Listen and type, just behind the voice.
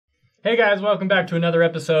Hey guys, welcome back to another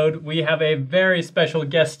episode. We have a very special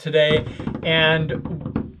guest today,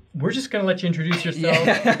 and we're just going to let you introduce yourself.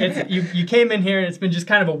 Yeah. You came in here, and it's been just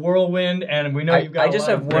kind of a whirlwind, and we know you've got I just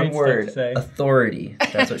have one word, to say. Authority.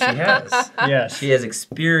 That's what she has. Yes. She has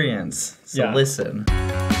experience, so Yeah. listen.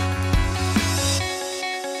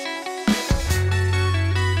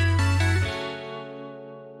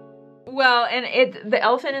 Well, and the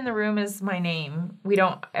elephant in the room is my name. We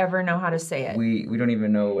don't ever know how to say it. We don't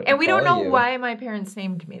even know what and to we don't call know you. why my parents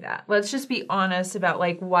named me that. Let's just be honest about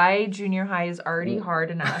why junior high is already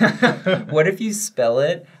hard enough. What if you spell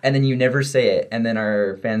it and then you never say it, and then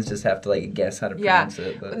our fans just have to guess how to pronounce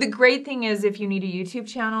it? But The great thing is if you need a YouTube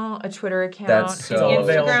channel, a Twitter account, That's an so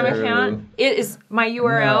Instagram true. account, it is my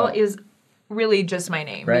URL No. is really just my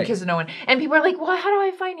name because no one, and people are like, well, how do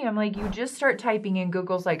I find you? I'm like, you just start typing in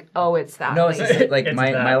Google's like, oh, it's that. No, it's place. just, It's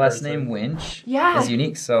my that last person. name Winch Yeah. is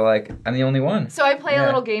unique, so I'm the only one. So I play a Yeah.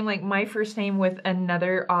 little game like my first name with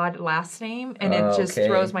another odd last name, and it just Okay.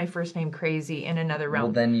 throws my first name crazy in another realm.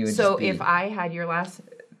 Well, then you would so just be if I had your last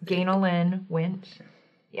Ganel-Lyn Winch,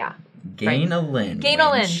 yeah. Ganel-Lyn.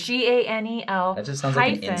 Ganel-Lyn, Winch. Ganel. That just sounds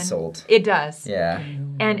like an insult. It does. Yeah.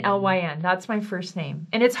 And Lyn. That's my first name.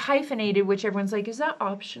 And it's hyphenated, which everyone's like, is that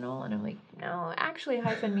optional? And I'm like, no, actually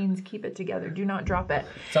hyphen means keep it together. Do not drop it.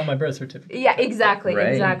 It's on my birth certificate. Yeah, exactly, Right.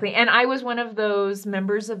 exactly. And I was one of those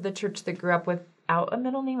members of the church that grew up without a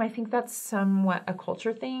middle name. I think that's somewhat a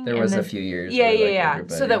culture thing. There was a few years. Yeah, where, yeah.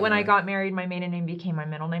 everybody- So that when I got married, my maiden name became my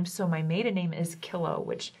middle name. So my maiden name is Kilo,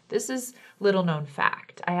 which this is little known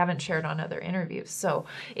fact. I haven't shared on other interviews. So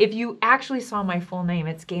if you actually saw my full name,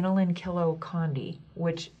 it's Ganel-Lyn Kilo Condi,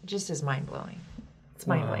 which just is mind blowing. It's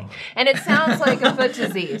mind blowing, and it sounds like a foot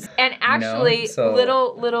disease. And actually,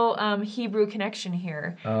 little Hebrew connection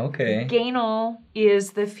here. Oh, okay. Ganel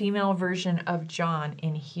is the female version of John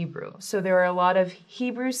in Hebrew. So there are a lot of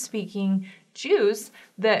Hebrew-speaking Jews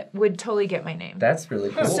that would totally get my name. That's really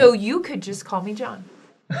cool. So you could just call me John.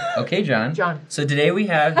 Okay, John. John. So today we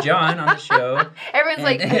have John on the show. Everyone's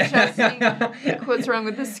like, adjusting. What's wrong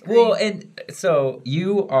with the screen? Well, and so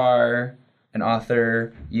you are an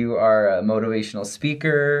author, you are a motivational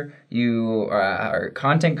speaker, you are a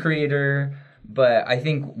content creator, but I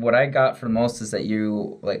think what I got from most is that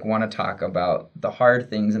you want to talk about the hard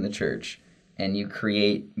things in the church, and you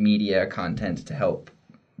create media content to help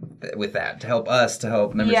with that, to help us, to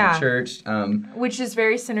help members of the church. Which is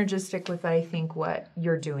very synergistic with, I think, what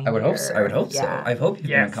you're doing I would hope here. so. I would hope so. Yeah. I hope you've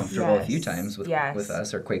been uncomfortable a few Yes. times with Yes.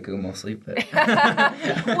 us, or Kwaku mostly. But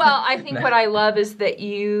Well, I think what I love is that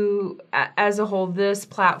you, as a whole, this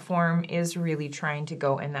platform is really trying to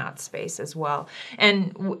go in that space as well.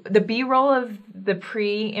 And the B-roll of the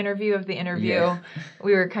pre-interview of the interview,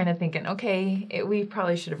 we were kind of thinking, okay, we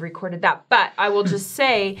probably should have recorded that. But I will just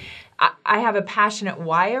say, I have a passionate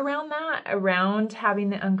why around that, around having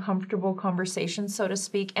the uncomfortable conversation, so to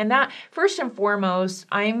speak. And that, first and foremost,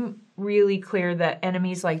 I'm really clear that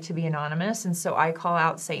enemies like to be anonymous, and so I call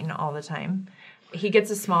out Satan all the time. He gets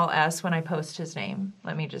a small s when I post his name.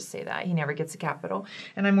 Let me just say that. He never gets a capital.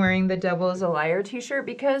 And I'm wearing the Devil is a Liar t-shirt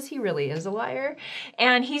because he really is a liar.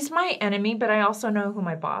 And he's my enemy, but I also know who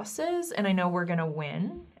my boss is, and I know we're going to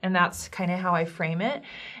win. And that's kind of how I frame it.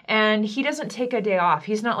 And he doesn't take a day off.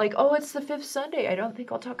 He's not like, oh, it's the fifth Sunday. I don't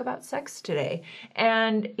think I'll talk about sex today.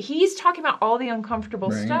 And he's talking about all the uncomfortable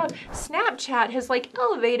stuff. Snapchat has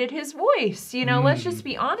elevated his voice. Let's just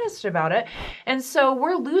be honest about it. And so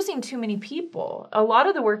we're losing too many people. A lot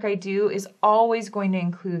of the work I do is always going to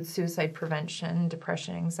include suicide prevention,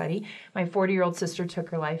 depression, anxiety. My 40-year-old sister took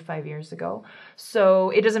her life 5 years ago. So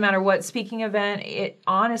it doesn't matter what speaking event,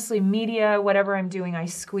 honestly, media, whatever I'm doing, I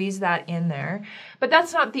squeeze that in there. But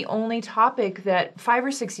that's not the only topic that 5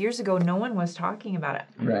 or 6 years ago, no one was talking about it.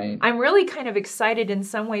 right. I'm really kind of excited. In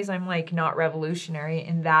some ways, I'm not revolutionary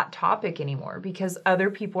in that topic anymore because other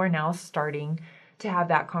people are now starting to have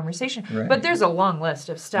that conversation. Right. But there's a long list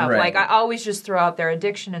of stuff. Right. I always just throw out there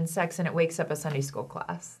addiction and sex, and it wakes up a Sunday school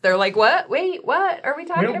class. They're like, what? Wait, what are we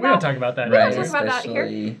talking about? We don't talk about that. We don't Right, talk about that here.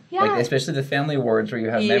 especially Yeah. especially the family awards where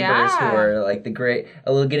you have members who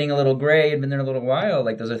are getting a little gray, and been there a little while.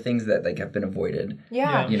 Those are things that have been avoided.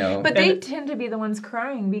 Yeah. But And they tend to be the ones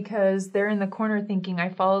crying because they're in the corner thinking, I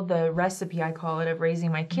followed the recipe, I call it, of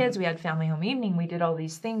raising my kids. We had family home evening. We did all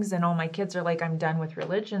these things. And all my kids are like, I'm done with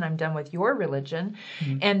religion. I'm done with your religion.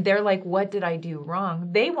 And they're like, what did I do wrong?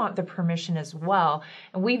 They want the permission as well.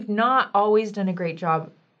 And we've not always done a great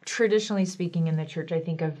job traditionally speaking in the church, I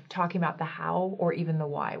think of talking about the how or even the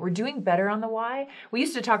why. We're doing better on the why. We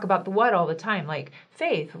used to talk about the what all the time, like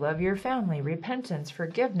faith, love your family, repentance,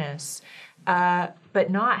 forgiveness, but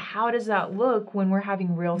not how does that look when we're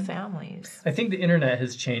having real families. I think the internet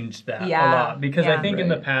has changed that a lot, because I think in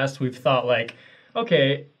the past we've thought like,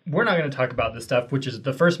 okay, we're not going to talk about this stuff, which is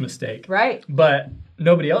the first mistake. Right. But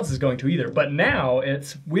nobody else is going to either. But now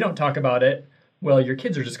it's, we don't talk about it. Well, your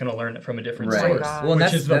kids are just going to learn it from a different source,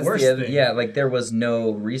 which is the worst thing. Yeah, like there was no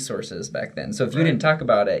resources back then. So if you didn't talk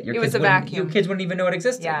about it, your kids wouldn't even know it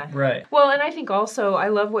existed. Yeah. Right. Well, and I think also, I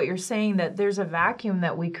love what you're saying, that there's a vacuum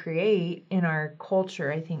that we create in our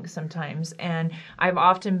culture, I think, sometimes. And I've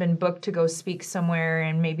often been booked to go speak somewhere,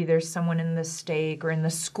 and maybe there's someone in the stake or in the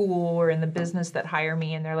school or in the business that hire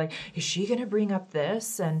me, and they're like, is she going to bring up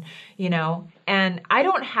this? And, you know, and I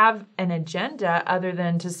don't have an agenda other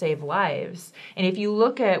than to save lives. And if you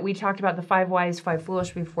look at, we talked about the 5 wise, 5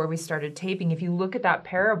 foolish before we started taping. If you look at that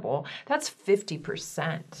parable, that's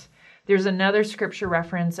 50%. There's another scripture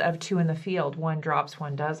reference of 2 in the field, 1 drops,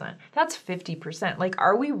 1 doesn't. That's 50%. Like,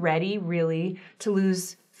 are we ready really to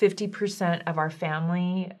lose 50% of our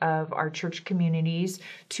family, of our church communities,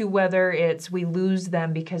 to whether it's we lose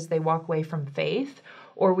them because they walk away from faith,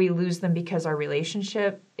 or we lose them because our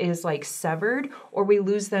relationship is like severed, or we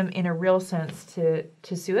lose them in a real sense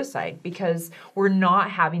to suicide because we're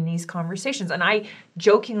not having these conversations. And I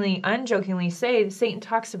unjokingly say Satan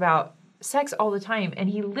talks about sex all the time, and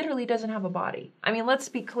he literally doesn't have a body. I mean, let's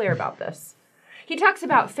be clear about this. He talks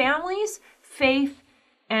about families, faith,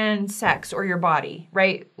 and sex, or your body,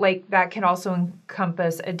 right? Like that can also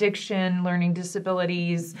encompass addiction, learning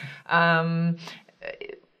disabilities,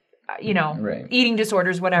 eating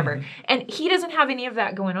disorders, whatever. Mm-hmm. And he doesn't have any of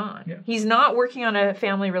that going on. Yeah. He's not working on a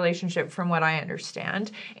family relationship from what I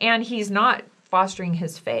understand. And he's not fostering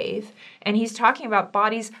his faith. And he's talking about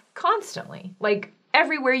bodies constantly. Like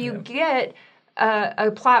everywhere you get a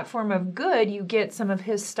platform of good, you get some of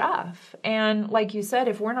his stuff. And like you said,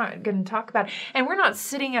 if we're not going to talk about it, and we're not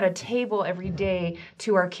sitting at a table every day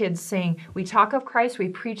to our kids saying, we talk of Christ, we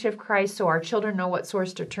preach of Christ, so our children know what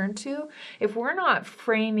source to turn to. If we're not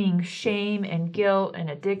framing shame and guilt and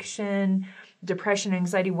addiction, depression,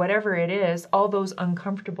 anxiety, whatever it is, all those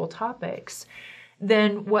uncomfortable topics,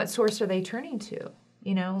 then what source are they turning to?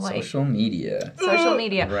 You know, like social media,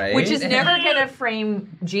 right? Which is never going to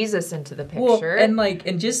frame Jesus into the picture. Well,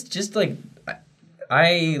 and just like,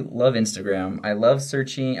 I love Instagram. I love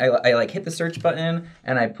searching. I like hit the search button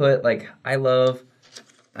and I put like I love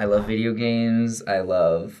video games. I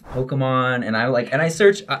love Pokemon, and I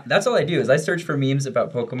search. That's all I do is I search for memes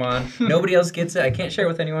about Pokemon. Nobody else gets it. I can't share it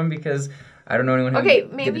with anyone because I don't know anyone who Okay,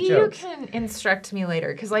 maybe you can instruct me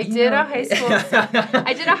later, because I did a high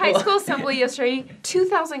school assembly yesterday,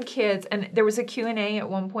 2,000 kids, and there was a Q&A at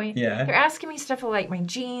one point. Yeah. They're asking me stuff like my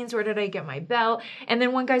jeans, where did I get my belt? And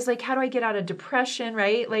then one guy's like, how do I get out of depression,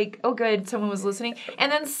 right? Like, oh good, someone was listening.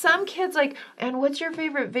 And then some kid's like, and what's your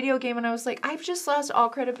favorite video game? And I was like, I've just lost all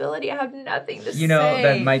credibility. I have nothing to say. You know,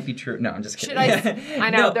 that might be true. No, I'm just kidding. I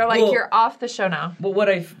know. No, they're like, you're off the show now. But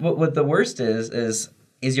what the worst is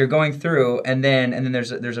you're going through and then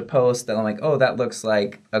there's a post that I'm like, oh, that looks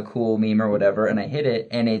like a cool meme or whatever, and I hit it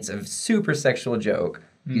and it's a super sexual joke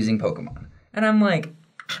using Pokemon. And I'm like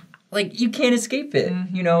you can't escape it.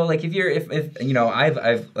 Mm-hmm. You know, like if you're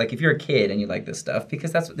if you're a kid and you like this stuff,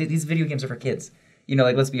 because that's what these video games are for kids. You know,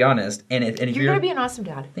 like, let's be honest. And if you're gonna be an awesome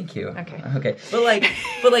dad. Thank you. Okay.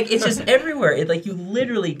 But it's just everywhere. It like you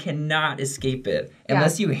literally cannot escape it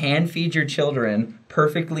unless you hand feed your children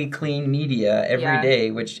perfectly clean media every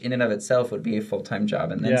day, which in and of itself would be a full-time job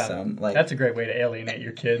and then some. Like that's a great way to alienate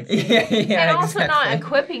your kids. And also not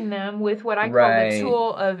equipping them with what I call the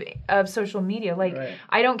tool of social media. Like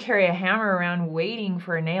I don't carry a hammer around waiting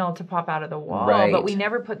for a nail to pop out of the wall, but we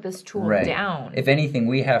never put this tool down. If anything,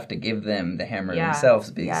 we have to give them the hammer themselves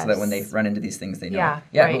so that when they run into these things, they know.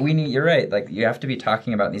 But we need. You're right. Like you have to be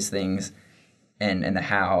talking about these things, and the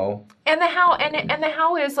how. And the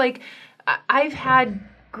how is like. I've had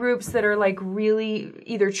groups that are like really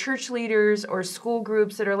either church leaders or school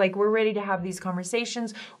groups that are like, we're ready to have these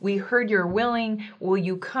conversations. We heard you're willing. Will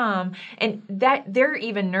you come? And that they're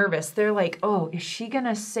even nervous. They're like, oh, is she going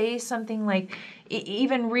to say something like,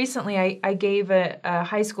 even recently I gave a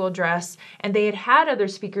high school address and they had other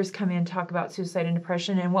speakers come in and talk about suicide and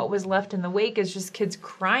depression, and what was left in the wake is just kids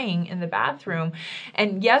crying in the bathroom.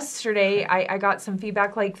 And yesterday I got some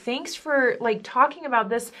feedback like, thanks for like talking about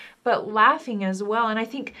this, but laughing as well. And I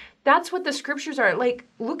think that's what the scriptures are. Like,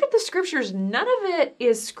 look at the scriptures. None of it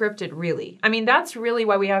is scripted, really. I mean, that's really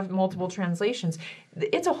why we have multiple translations.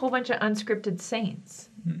 It's a whole bunch of unscripted saints.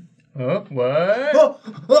 Oh, what?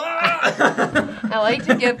 I like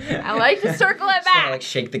to circle it Just wanna, back. like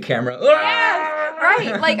shake the camera. Yes,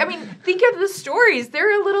 right. Like, I mean, think of the stories. There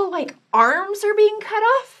are little, like, arms are being cut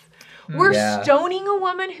off. We're stoning a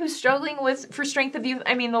woman who's struggling for strength of youth.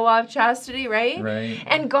 I mean, the law of chastity, right? Right.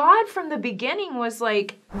 And God, from the beginning, was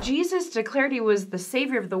like, Jesus declared he was the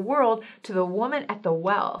savior of the world to the woman at the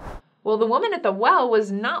well. Well, the woman at the well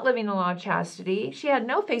was not living the law of chastity. She had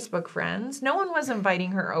no Facebook friends. No one was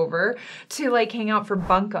inviting her over to, like, hang out for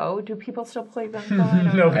bunco. Do people still play bunco? I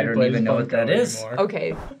don't know. I don't even know what that is.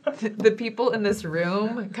 Okay, the people in this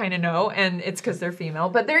room kind of know, and it's because they're female.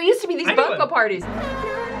 But there used to be these bunco parties.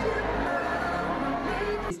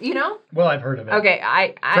 You know? Well, I've heard of it.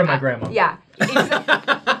 Okay, From my grandma. Yeah.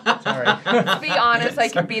 Sorry. Let's be honest, I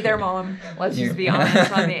could be their mom. Let's just be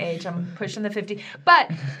honest on the age. I'm pushing the 50. But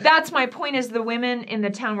that's my point, is the women in the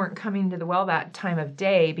town weren't coming to the well that time of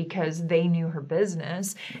day because they knew her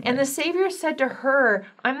business. And the Savior said to her,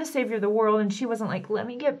 I'm the Savior of the world. And she wasn't like, let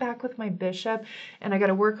me get back with my bishop and I got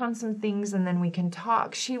to work on some things and then we can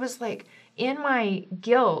talk. She was like, in my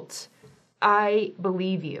guilt, I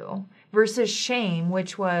believe you. Versus shame,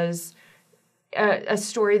 which was a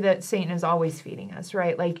story that Satan is always feeding us,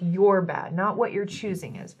 right? Like, you're bad, not what you're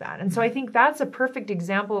choosing is bad. And so I think that's a perfect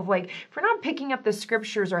example of, like, if we're not picking up the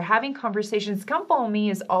scriptures or having conversations, Come Follow Me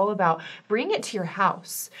is all about bring it to your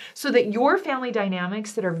house so that your family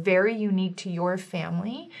dynamics that are very unique to your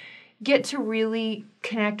family get to really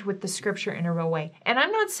connect with the scripture in a real way. And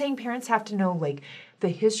I'm not saying parents have to know, like, the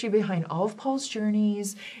history behind all of Paul's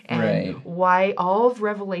journeys and why all of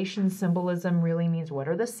Revelation symbolism really means what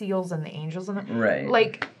are the seals and the angels and the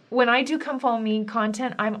like. When I do Come Follow Me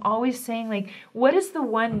content, I'm always saying, like, what is the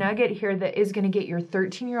one nugget here that is going to get your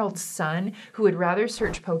 13-year-old son who would rather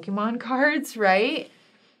search Pokemon cards, right?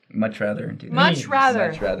 Much rather do that. Much rather.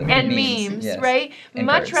 And memes, yes. Right? And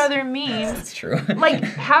Much cards. rather memes. That's true. Like,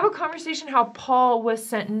 have a conversation how Paul was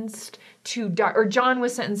sentenced to die, or John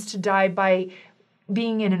was sentenced to die by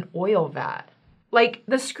being in an oil vat. Like,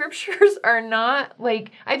 the scriptures are not,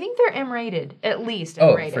 like, I think they're M-rated, at least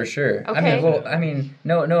M-rated. Oh, for sure. Okay? I mean,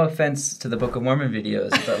 no offense to the Book of Mormon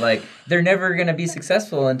videos, but, like, they're never going to be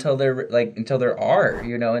successful until there are,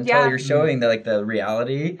 you know, until you're showing the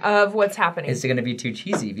reality of what's happening. It's going to be too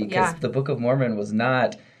cheesy because the Book of Mormon was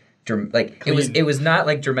not it was not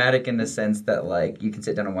like dramatic in the sense that, like, you can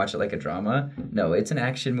sit down and watch it like a drama. No, it's an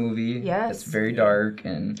action movie. Yes. It's very dark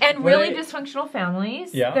and really dysfunctional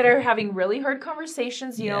families that are having really hard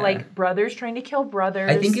conversations, you know, like brothers trying to kill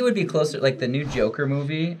brothers. I think it would be closer, like the new Joker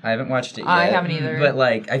movie. I haven't watched it yet. I haven't either. But,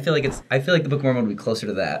 like, I feel like the Book of Mormon would be closer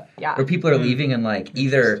to that. Yeah. Where people are leaving and, like,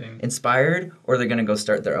 either inspired or they're going to go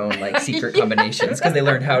start their own, like, secret combinations because they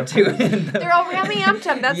learned how to. They're all ramming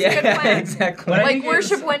them. That's a good plan. Exactly. Like,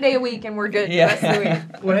 worship one day a week and we're good the rest of the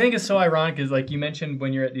week. What I think is so ironic is, like you mentioned,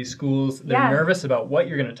 when you're at these schools, they're nervous about what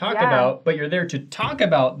you're going to talk about, but you're there to talk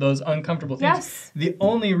about those uncomfortable things. Yes. The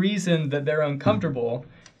only reason that they're uncomfortable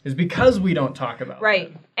is because we don't talk about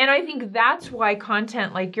them. And I think that's why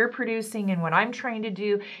content like you're producing and what I'm trying to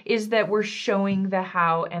do is that we're showing the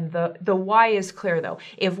how, and the why is clear, though.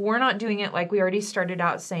 If we're not doing it, like we already started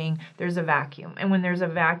out saying, there's a vacuum. And when there's a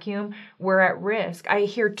vacuum, we're at risk. I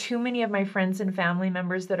hear too many of my friends and family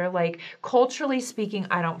members that are like, culturally speaking,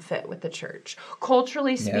 I don't fit with the church.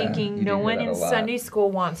 Culturally speaking, no one in Sunday school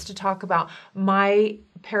wants to talk about my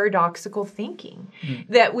paradoxical thinking,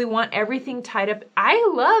 that we want everything tied up.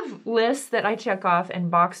 I love lists that I check off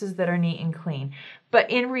and boxes that are neat and clean.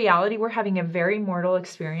 But in reality, we're having a very mortal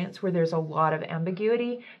experience where there's a lot of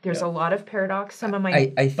ambiguity. There's a lot of paradox. Some of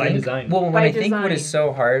my... I think, by design. Well, I think what is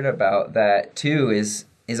so hard about that, too, is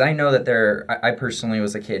I know that I personally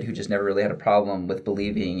was a kid who just never really had a problem with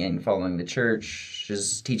believing and following the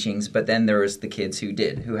church's teachings, but then there was the kids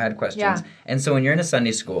who had questions. Yeah. And so when you're in a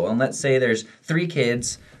Sunday school, and let's say there's 3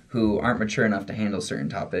 kids who aren't mature enough to handle certain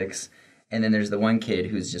topics, and then there's the one kid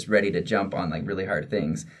who's just ready to jump on, like, really hard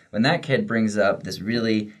things. When that kid brings up this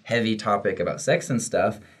really heavy topic about sex and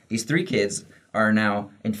stuff, these 3 kids are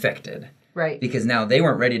now infected. Right. Because now they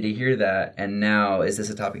weren't ready to hear that, and now is this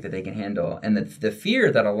a topic that they can handle? And the fear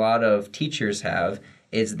that a lot of teachers have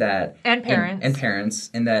is that... And parents. And parents,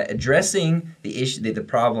 in that addressing the issue, the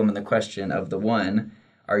problem and the question of the one,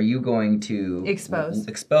 are you going to...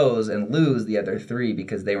 Expose and lose the other 3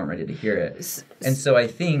 because they weren't ready to hear it? And so I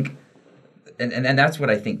think... And that's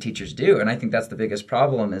what I think teachers do, and I think that's the biggest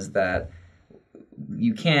problem, is that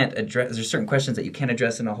you can't address... There's certain questions that you can't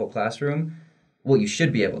address in a whole classroom. Well, you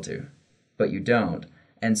should be able to, but you don't.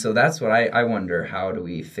 And so that's what I wonder, how do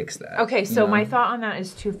we fix that? Okay, so my thought on that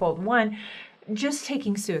is twofold. One, just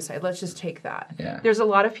taking suicide, let's just take that. Yeah. There's a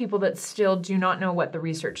lot of people that still do not know what the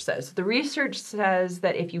research says. The research says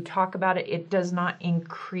that if you talk about it, it does not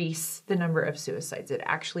increase the number of suicides. It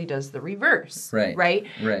actually does the reverse. Right?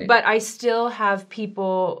 But I still have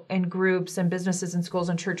people and groups and businesses and schools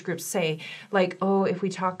and church groups say, like, oh, if we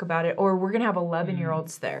talk about it, or we're going to have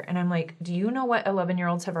 11-year-olds there. And I'm like, do you know what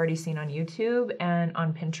 11-year-olds have already seen on YouTube and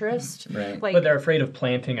on Pinterest? Right. Like, but they're afraid of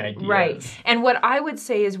planting ideas. Right. And what I would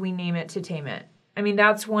say is we name it to tame it. I mean,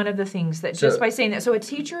 that's one of the things that just by saying that. So a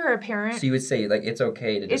teacher or a parent. So you would say, like, it's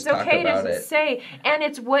okay to just talk about it. It's okay to say. And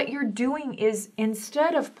it's what you're doing is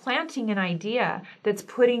instead of planting an idea that's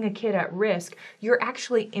putting a kid at risk, you're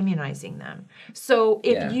actually immunizing them. So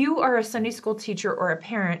if you are a Sunday school teacher or a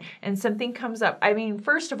parent and something comes up, I mean,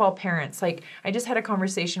 first of all, parents, like I just had a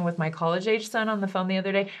conversation with my college-age son on the phone the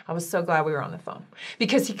other day. I was so glad we were on the phone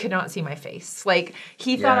because he could not see my face. Like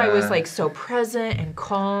he thought I was like so present and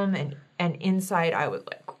calm and inside I was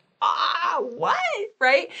like, what?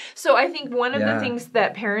 Right? So I think one of the things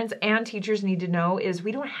that parents and teachers need to know is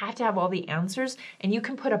we don't have to have all the answers, and you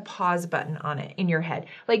can put a pause button on it in your head.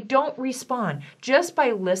 Like, don't respond. Just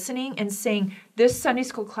by listening and saying this Sunday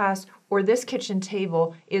school class or this kitchen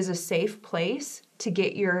table is a safe place to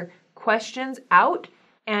get your questions out,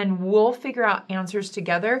 and we'll figure out answers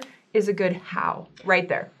together is a good how right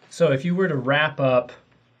there. So if you were to wrap up,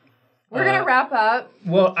 we're going to wrap up.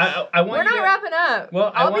 Well, I want We're not wrapping up.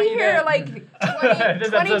 Well, I'll be here like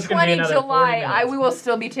 2020 July. We will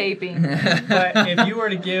still be taping. But if you were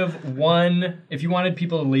to give if you wanted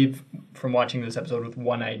people to leave from watching this episode with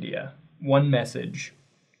one idea, one message,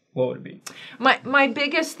 what would it be? My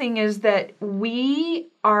biggest thing is that we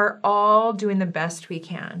are all doing the best we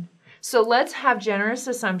can. So let's have generous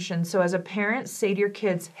assumptions. So as a parent, say to your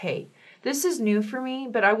kids, hey, this is new for me,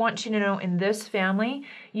 but I want you to know in this family,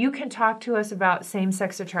 you can talk to us about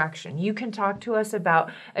same-sex attraction. You can talk to us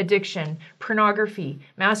about addiction, pornography,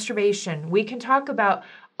 masturbation. We can talk about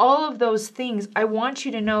all of those things. I want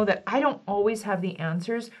you to know that I don't always have the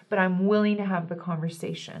answers, but I'm willing to have the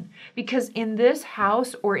conversation. Because in this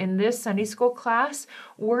house or in this Sunday school class,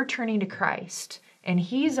 we're turning to Christ. And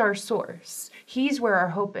he's our source. He's where our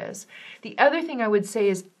hope is. The other thing I would say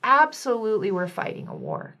is absolutely we're fighting a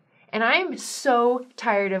war. And I'm so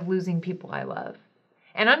tired of losing people I love.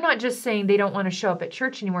 And I'm not just saying they don't want to show up at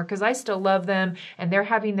church anymore, because I still love them and they're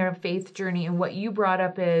having their faith journey. And what you brought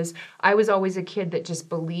up is I was always a kid that just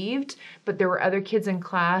believed, but there were other kids in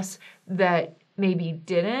class that maybe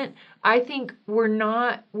didn't. I think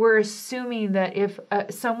we're assuming that if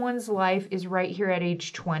someone's life is right here at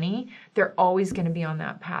age 20, they're always going to be on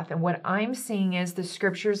that path. And what I'm seeing is the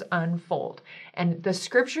scriptures unfold. And the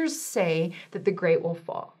scriptures say that the great will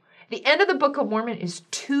fall. The end of the Book of Mormon is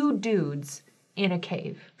 2 dudes in a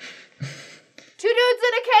cave. 2 dudes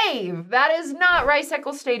in a cave. That is not Rice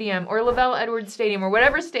Eccles Stadium or Lavelle Edwards Stadium or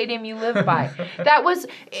whatever stadium you live by. That was,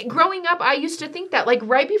 growing up, I used to think that, like,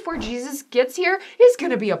 right before Jesus gets here, it's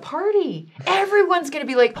going to be a party. Everyone's going to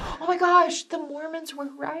be like, oh my gosh, the Mormons were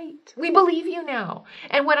right. We believe you now.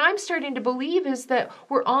 And what I'm starting to believe is that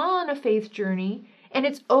we're all on a faith journey, and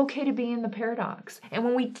it's okay to be in the paradox. And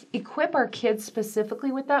when we equip our kids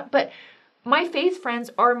specifically with that, but my faith friends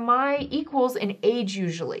are my equals in age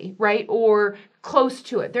usually, right? Or close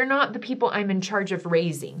to it. They're not the people I'm in charge of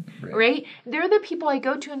raising, right? They're the people I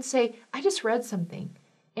go to and say, I just read something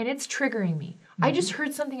and it's triggering me. I just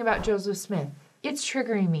heard something about Joseph Smith. It's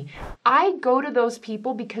triggering me. I go to those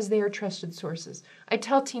people because they are trusted sources. I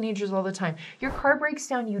tell teenagers all the time, your car breaks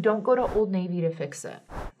down, you don't go to Old Navy to fix it.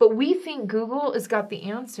 But we think Google has got the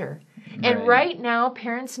answer. And right now,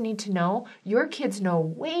 parents need to know your kids know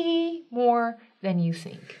way more than you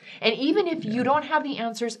think. And even if you don't have the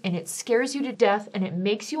answers and it scares you to death and it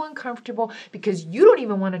makes you uncomfortable because you don't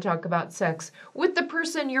even want to talk about sex with the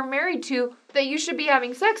person you're married to that you should be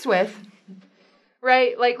having sex with,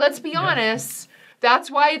 right? Like, let's be honest.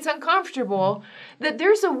 That's why it's uncomfortable. That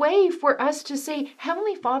there's a way for us to say,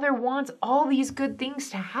 Heavenly Father wants all these good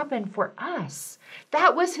things to happen for us.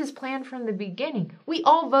 That was his plan from the beginning. We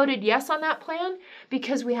all voted yes on that plan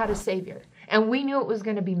because we had a Savior. And we knew it was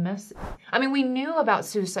going to be messy. I mean, we knew about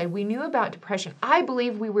suicide. We knew about depression. I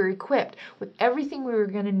believe we were equipped with everything we were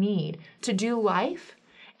going to need to do life.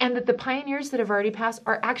 And that the pioneers that have already passed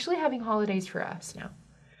are actually having holidays for us now.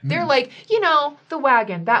 They're like, the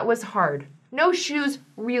wagon, that was hard. No shoes,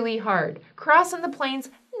 really hard. Crossing the plains,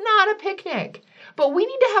 not a picnic. But we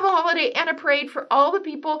need to have a holiday and a parade for all the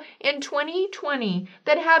people in 2020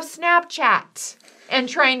 that have Snapchat and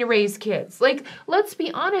trying to raise kids. Like, let's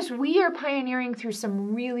be honest, we are pioneering through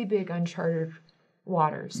some really big uncharted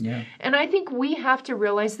waters. Yeah. And I think we have to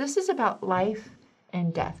realize this is about life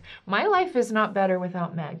and death. My life is not better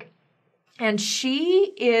without Meg. And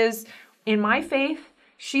she is, in my faith,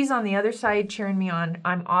 she's on the other side cheering me on.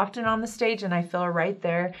 I'm often on the stage and I feel her right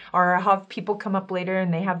there. Or I have people come up later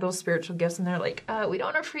and they have those spiritual gifts and they're like, we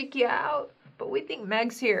don't want to freak you out, but we think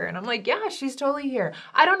Meg's here. And I'm like, yeah, she's totally here.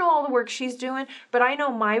 I don't know all the work she's doing, but I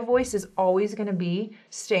know my voice is always going to be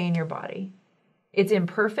stay in your body. It's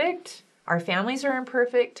imperfect. Our families are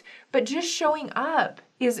imperfect, but just showing up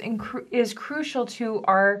is crucial to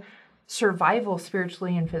our survival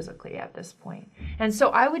spiritually and physically at this point. And so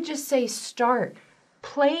I would just say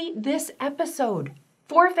play this episode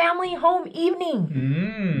for family home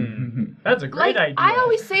evening. That's a great idea. I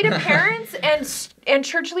always say to parents and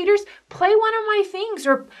church leaders, play one of my things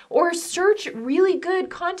or search really good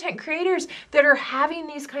content creators that are having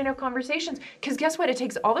these kind of conversations. Because guess what? It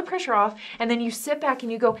takes all the pressure off, and then you sit back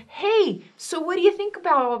and you go, hey, so what do you think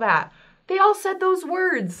about all that? They all said those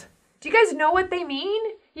words. Do you guys know what they mean?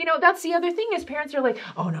 You know, that's the other thing is parents are like,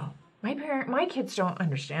 oh no, my kids don't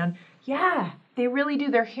understand. Yeah, they really do.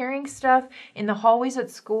 They're hearing stuff in the hallways at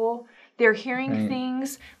school. They're hearing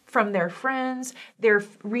things from their friends. They're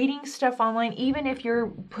reading stuff online, even if you're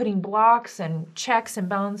putting blocks and checks and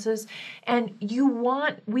balances. And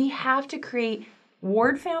we have to create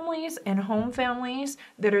ward families and home families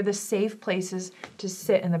that are the safe places to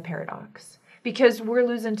sit in the paradox. Because we're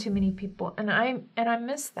losing too many people, and I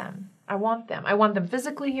miss them. I want them. I want them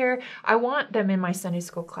physically here. I want them in my Sunday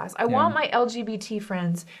school class. I want my LGBT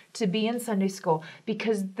friends to be in Sunday school,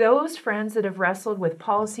 because those friends that have wrestled with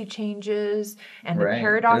policy changes and the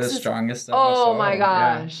paradoxes. They're the strongest of us all. Oh my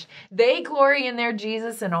gosh. Yeah. They glory in their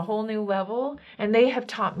Jesus in a whole new level, and they have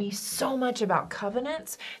taught me so much about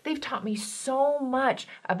covenants. They've taught me so much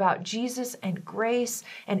about Jesus and grace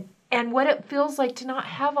and what it feels like to not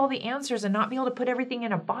have all the answers and not be able to put everything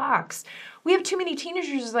in a box. We have too many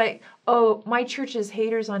teenagers like, oh, my church is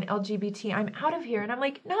haters on LGBT. I'm out of here. And I'm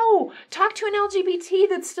like, no, talk to an LGBT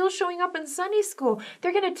that's still showing up in Sunday school.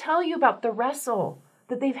 They're going to tell you about the wrestle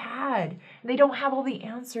that they've had. They don't have all the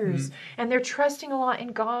answers. And they're trusting a lot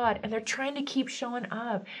in God. And they're trying to keep showing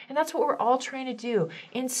up. And that's what we're all trying to do.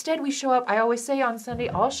 Instead, we show up, I always say on Sunday,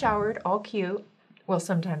 all showered, all cute. Well,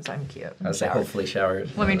 sometimes I'm cute. I was like, hopefully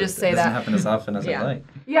showered. Let me just say that. It doesn't happen as often as I'd like.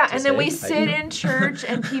 Yeah, and then we sit in church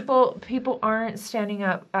and people aren't standing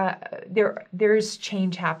up. There's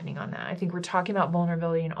change happening on that. I think we're talking about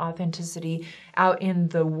vulnerability and authenticity out in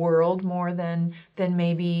the world more than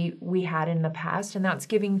maybe we had in the past, and that's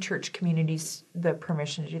giving church communities the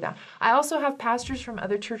permission to do that. I also have pastors from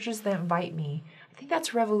other churches that invite me. I think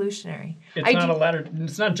that's revolutionary.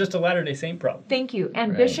 It's not just a Latter-day Saint problem. Thank you.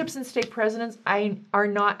 And bishops and stake presidents are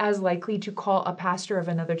not as likely to call a pastor of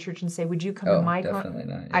another church and say, would you come to my definitely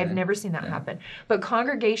not. Yeah. I've never seen that happen. But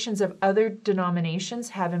congregations of other denominations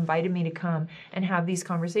have invited me to come and have these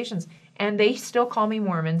conversations. And they still call me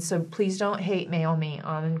Mormon, so please don't hate mail me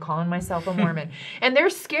on calling myself a Mormon. And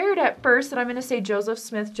they're scared at first that I'm going to say Joseph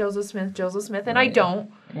Smith, and I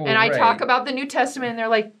don't. Well, and I talk about the New Testament, and they're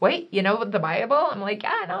like, wait, you know the Bible? I'm like,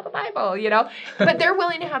 yeah, I know the Bible, you know? But they're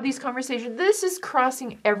willing to have these conversations. This is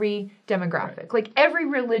crossing every demographic. Like, every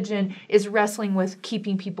religion is wrestling with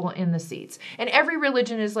keeping people in the seats. And every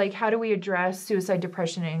religion is like, how do we address suicide,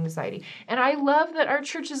 depression, and anxiety? And I love that our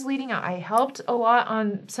church is leading out. I helped a lot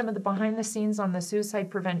on some of the behind the scenes on the suicide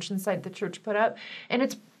prevention site the church put up. And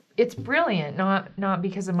it's brilliant, not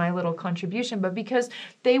because of my little contribution, but because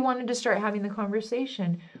they wanted to start having the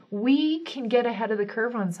conversation. We can get ahead of the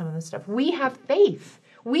curve on some of this stuff. We have faith.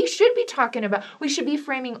 We should be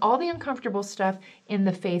framing all the uncomfortable stuff in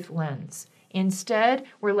the faith lens. Instead,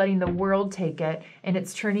 we're letting the world take it, and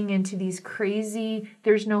it's turning into these crazy,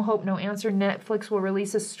 there's no hope, no answer. Netflix will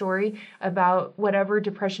release a story about whatever,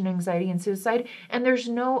 depression, anxiety, and suicide, and there's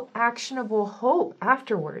no actionable hope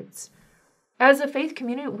afterwards. As a faith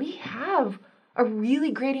community, we have a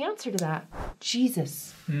really great answer to that.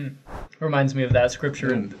 Jesus. Reminds me of that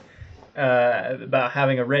scripture about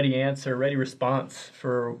having a ready answer, ready response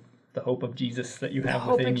for the hope of Jesus that you have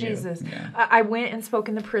within you. The hope of Jesus. Yeah. I went and spoke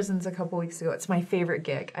in the prisons a couple weeks ago. It's my favorite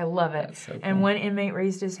gig. I love it. So cool. And one inmate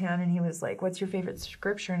raised his hand and he was like, what's your favorite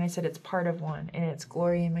scripture? And I said, it's part of one, and it's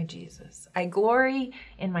glory in my Jesus. I glory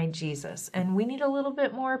in my Jesus. And we need a little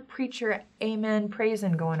bit more preacher, amen,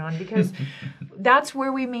 praising going on, because that's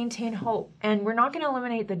where we maintain hope. And we're not going to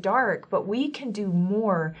eliminate the dark, but we can do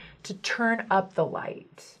more to turn up the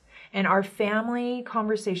light. And our family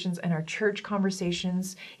conversations and our church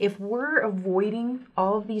conversations, if we're avoiding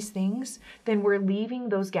all of these things, then we're leaving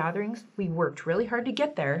those gatherings. We worked really hard to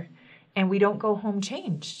get there, and we don't go home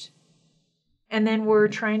changed. And then we're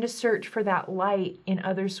trying to search for that light in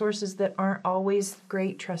other sources that aren't always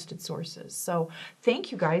great trusted sources. So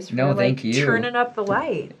thank you guys for thank you. turning up the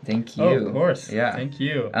light. Thank you. Oh, of course. Yeah. Thank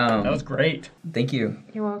you. That was great. Thank you.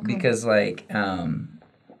 You're welcome. Because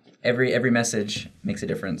every message makes a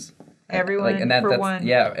differse. Everyone for one.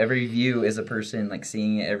 Yeah, every view is a person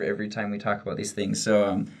seeing it every time we talk about these things.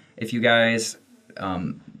 So if you guys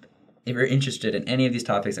if you're interested in any of these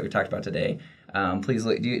topics that we talked about today, please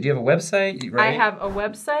look. Do you have a website? Right? I have a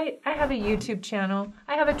website. I have a YouTube channel.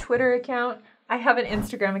 I have a Twitter account. I have an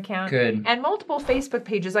Instagram account. Good. And multiple Facebook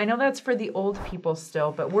pages. I know that's for the old people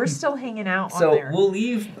still, but we're still hanging out on So there. we'll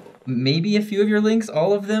leave maybe a few of your links,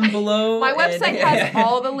 all of them below. My website has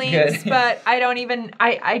all the links, Good. but I don't even,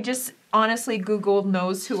 I just honestly, Google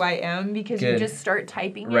knows who I am because you Good. just start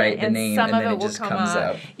typing Right, it the and name, some and of then it it will just come comes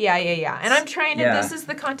up. up. Yeah. And I'm trying to, Yeah. this is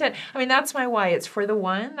the content. I mean, that's my why. It's for the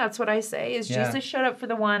one. That's what I say is Yeah. Jesus showed up for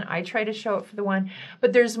the one. I try to show up for the one.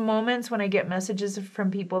 But there's moments when I get messages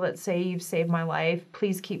from people that say, you've saved my life.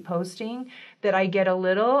 Please keep posting. That I get a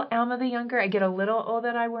little, Alma the Younger, I get a little, oh,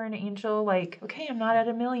 that I were an angel. Like, okay, I'm not at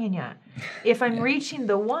 1 million yet. If I'm reaching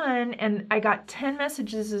the one, and I got 10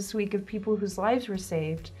 messages this week of people whose lives were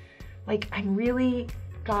saved, like, I'm really,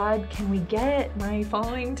 God, can we get my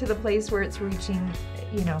following to the place where it's reaching,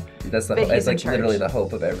 That's but he's it's in like charge. literally the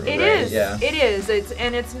hope of everyone. It right? is. Yeah. It is.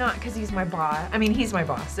 It's not because he's my boss. I mean, he's my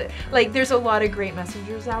boss. Like, there's a lot of great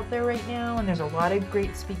messengers out there right now, and there's a lot of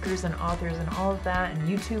great speakers and authors and all of that, and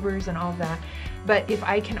YouTubers and all of that. But if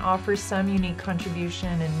I can offer some unique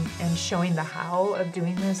contribution and showing the how of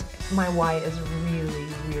doing this, my why is really,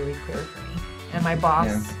 really clear for me. And my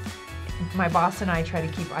boss and I try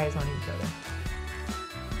to keep eyes on each other.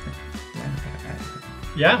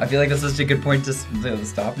 Yeah. I feel like that's such a good point to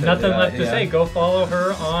stop. There. Nothing left to Yeah. say. Go follow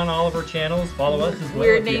her on all of her channels. Follow us as well.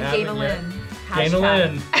 Weird if you name, haven't yet.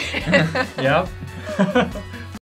 Ganel-Lyn. Ganel-Lyn. Yep.